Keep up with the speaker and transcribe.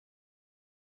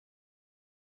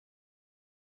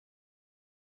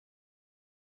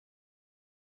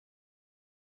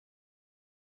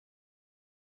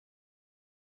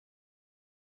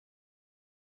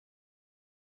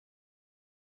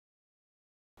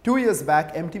2 years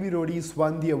back, MTV Roadies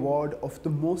won the award of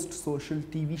the most social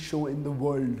TV show in the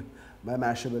world by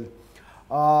Mashable.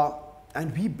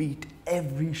 And we beat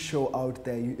every show out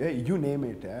there, you name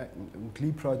it,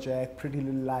 Glee Project, Pretty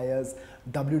Little Liars,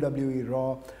 WWE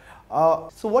Raw.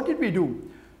 So what did we do?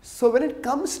 So when it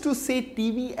comes to say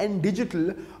TV and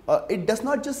digital, it does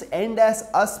not just end as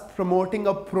us promoting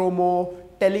a promo,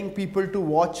 telling people to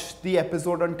watch the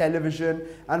episode on television,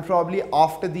 and probably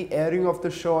after the airing of the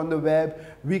show on the web,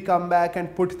 we come back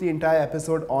and put the entire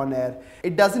episode on air.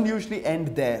 It doesn't usually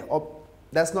end there, or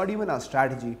that's not even our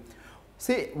strategy.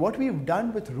 See, what we've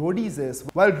done with Roadies is,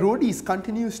 while Roadies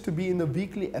continues to be in the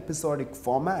weekly episodic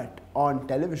format on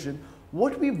television,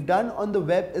 what we've done on the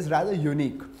web is rather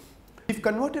unique. We've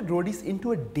converted Roadies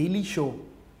into a daily show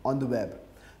on the web.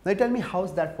 Now tell me,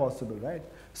 how's that possible, right?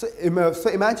 So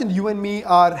imagine you and me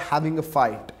are having a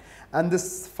fight, and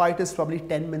this fight is probably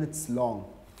 10 minutes long.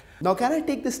 Now can I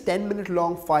take this 10-minute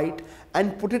long fight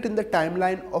and put it in the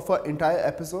timeline of an entire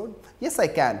episode? Yes, I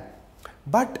can.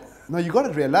 But now you got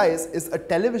to realize is a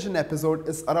television episode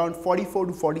is around 44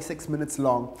 to 46 minutes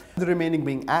long, the remaining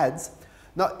being ads.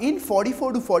 Now in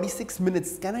 44 to 46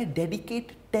 minutes, can I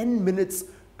dedicate 10 minutes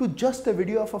to just a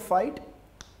video of a fight?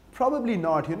 Probably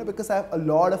not, because I have a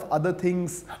lot of other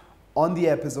things on the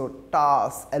episode,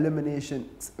 tasks,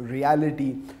 eliminations,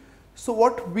 reality. So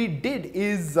what we did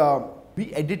is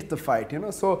we edit the fight,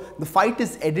 so the fight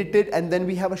is edited and then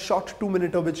we have a short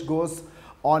 2-minute which goes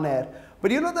on air.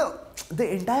 But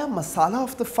the entire masala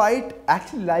of the fight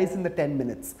actually lies in the 10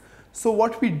 minutes. So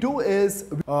what we do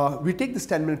is we take this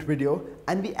 10-minute video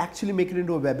and we actually make it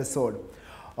into a webisode.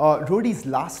 Roadies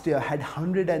last year had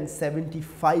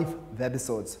 175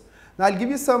 webisodes. Now I'll give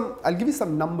you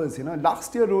some numbers.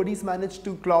 Last year Roadies managed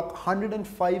to clock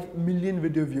 105 million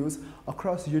video views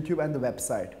across YouTube and the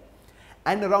website,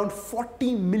 and around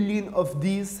 40 million of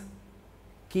these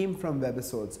came from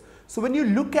webisodes. So when you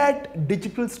look at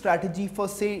digital strategy for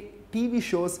say TV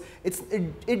shows,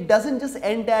 it doesn't just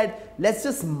end at let's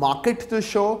just market the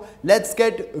show, let's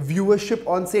get viewership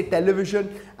on say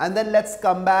television, and then let's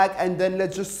come back and then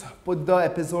let's just put the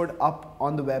episode up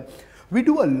on the web. We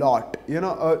do a lot,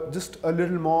 just a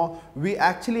little more. We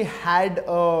actually had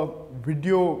a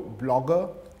video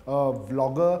blogger,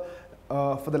 vlogger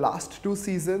for the last 2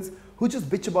 seasons who just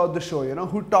bitch about the show,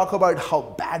 who talk about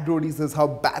how bad Roadies is, how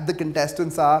bad the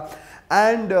contestants are,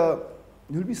 and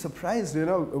you'll be surprised,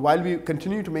 while we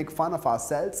continue to make fun of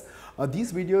ourselves,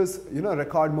 these videos,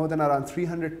 record more than around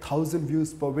 300,000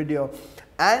 views per video.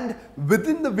 And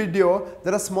within the video,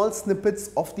 there are small snippets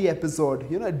of the episode.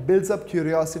 It builds up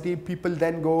curiosity. People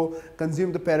then go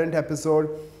consume the parent episode.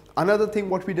 Another thing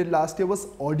what we did last year was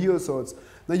audiosodes.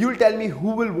 Now you'll tell me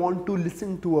who will want to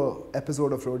listen to an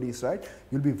episode of Roadies, right?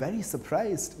 You'll be very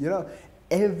surprised.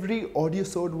 Every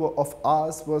audiosode of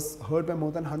ours was heard by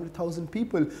more than 100,000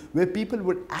 people, where people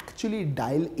would actually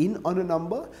dial in on a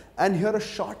number and hear a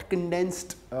short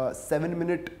condensed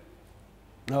 7-minute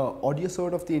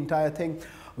audiosode of the entire thing.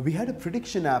 We had a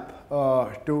prediction app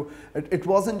it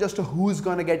wasn't just a who's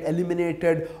gonna get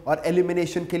eliminated or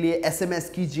elimination ke liye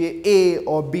SMS kijiye A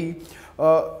or B.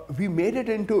 We made it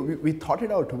into, we thought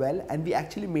it out well, and we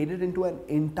actually made it into an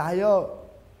entire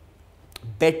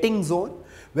betting zone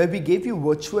where we gave you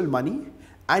virtual money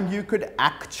and you could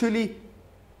actually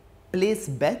place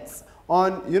bets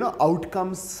on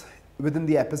outcomes within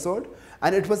the episode.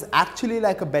 And it was actually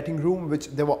like a betting room, which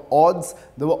there were odds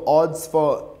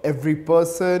for every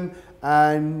person,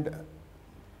 and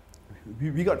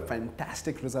we got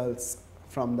fantastic results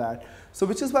from that. So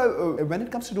which is why when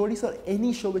it comes to Roadies or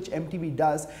any show which MTV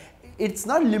does, it's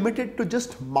not limited to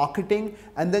just marketing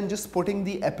and then just putting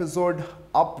the episode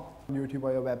up on YouTube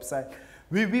or your website.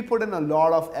 We put in a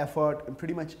lot of effort in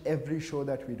pretty much every show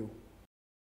that we do.